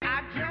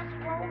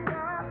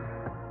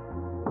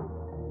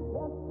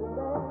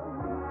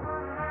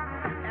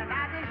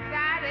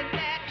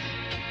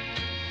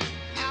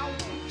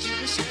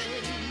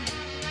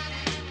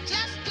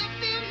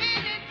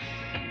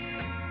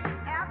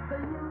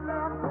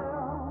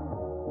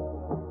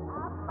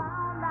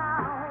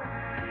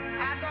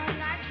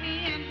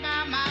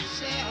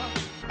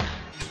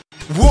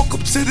Woke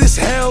up to this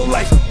hell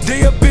life,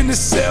 they up in the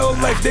cell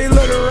life. They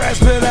let her ass,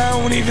 but I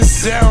don't even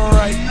sound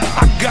right.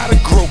 I got a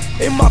grow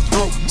in my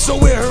throat, so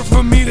it hurt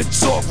for me to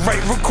talk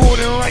right.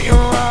 Recording, writing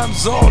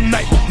rhymes all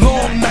night.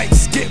 Long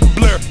nights get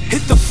blurred,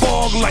 hit the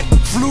fog light.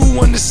 Flew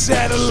on the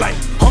satellite.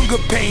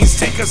 Hunger pains,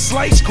 take a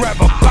slice, grab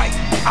a bite.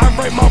 I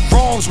right my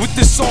wrongs with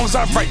the songs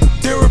I write.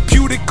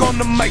 Therapeutic on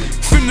the mic.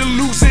 Finna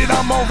lose it,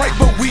 I'm alright,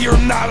 but we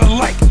are not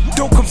alike.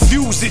 Don't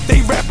confuse it,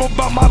 they rap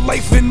about my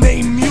life and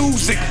they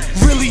music.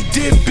 Really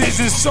did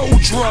business, sold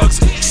drugs.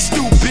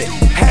 Stupid,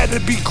 had to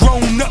be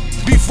grown up.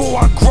 Before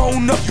I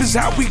grown up is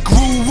how we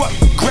grew up.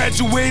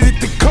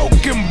 Graduated to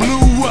coke and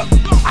blew up.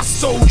 I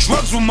sold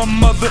drugs with my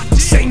mother,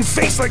 same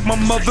face like my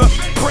mother.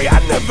 Pray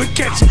I never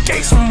catch a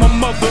case with my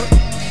mother.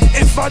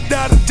 If I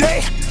die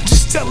today,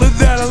 just tell her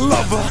that I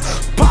love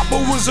her. Papa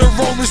was a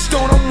rolling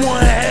stone, I'm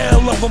one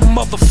hell of a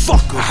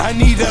motherfucker. I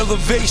need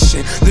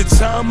elevation, the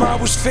time I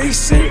was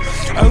facing.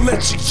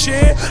 Electric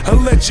chair,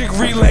 electric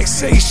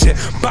relaxation.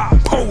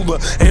 Bipolar,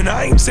 and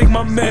I ain't take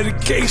my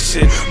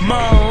medication.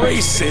 Mind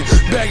racing,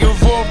 back and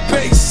forth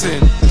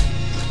pacing.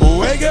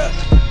 Wake up,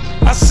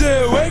 I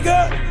said wake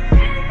up.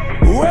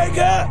 Wake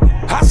up,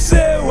 I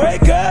said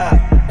wake up.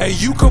 And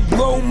you can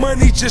blow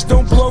money, just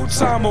don't blow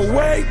time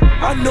away.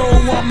 I know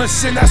I'm a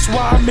sin, that's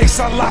why I make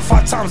Salah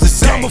 5 times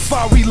a day.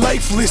 Dumbified,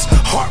 lifeless,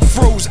 heart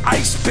froze,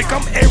 ice pick.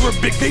 I'm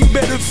Arabic, they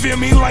better feel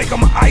me like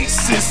I'm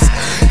ISIS.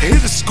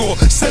 Hit a score,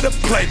 set a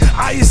play,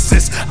 I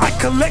assist. I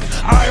collect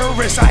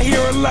IRS, I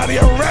hear a lot of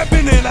y'all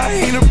rapping and I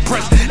ain't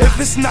impressed. If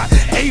it's not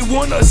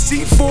A1 or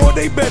C4,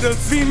 they better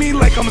feed me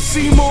like I'm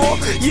Seymour.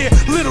 Yeah,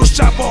 little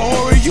shop of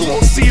horror, you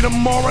won't see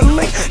tomorrow.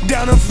 Link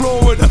down in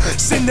Florida,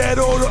 send that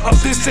order up,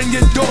 then send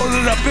your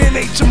daughter up. And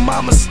ain't your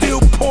mama still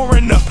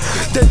pouring up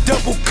that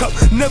double cup,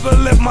 never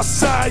left my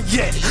side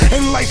yet.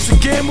 And life's a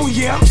gamble,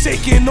 yeah, I'm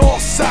taking all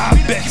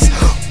side bets.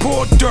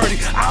 Poor dirty,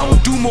 I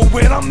don't do my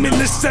wet. I'm in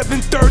the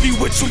 730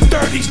 with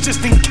 230s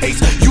just in case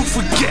you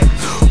forget.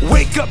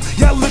 Wake up,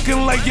 y'all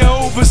looking like you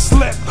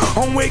overslept.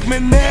 On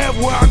Wakeman Ave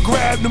where I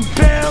grabbed them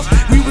pounds,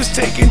 we was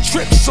taking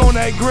trips on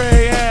that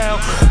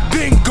Greyhound.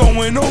 Been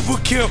going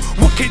overkill,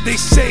 what can they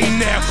say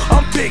now?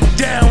 I'm big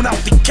down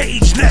out the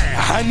cage now.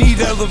 I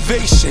need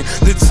elevation,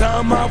 the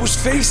time I was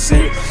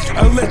facing.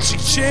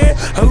 Electric chair,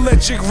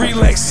 electric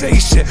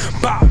relaxation.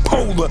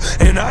 Bipolar,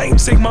 and I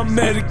ain't take my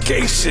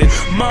medication.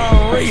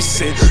 Mind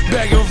racing,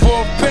 back and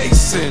forth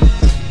pacing.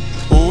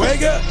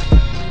 Wake up,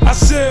 I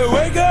said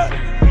wake up.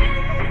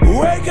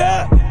 Wake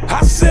up,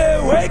 I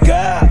said wake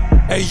up.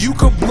 And you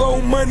can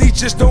blow money,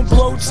 just don't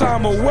blow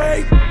time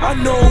away. I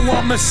know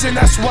I'm a sin,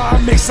 that's why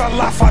I make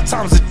Salah 5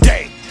 times a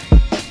day.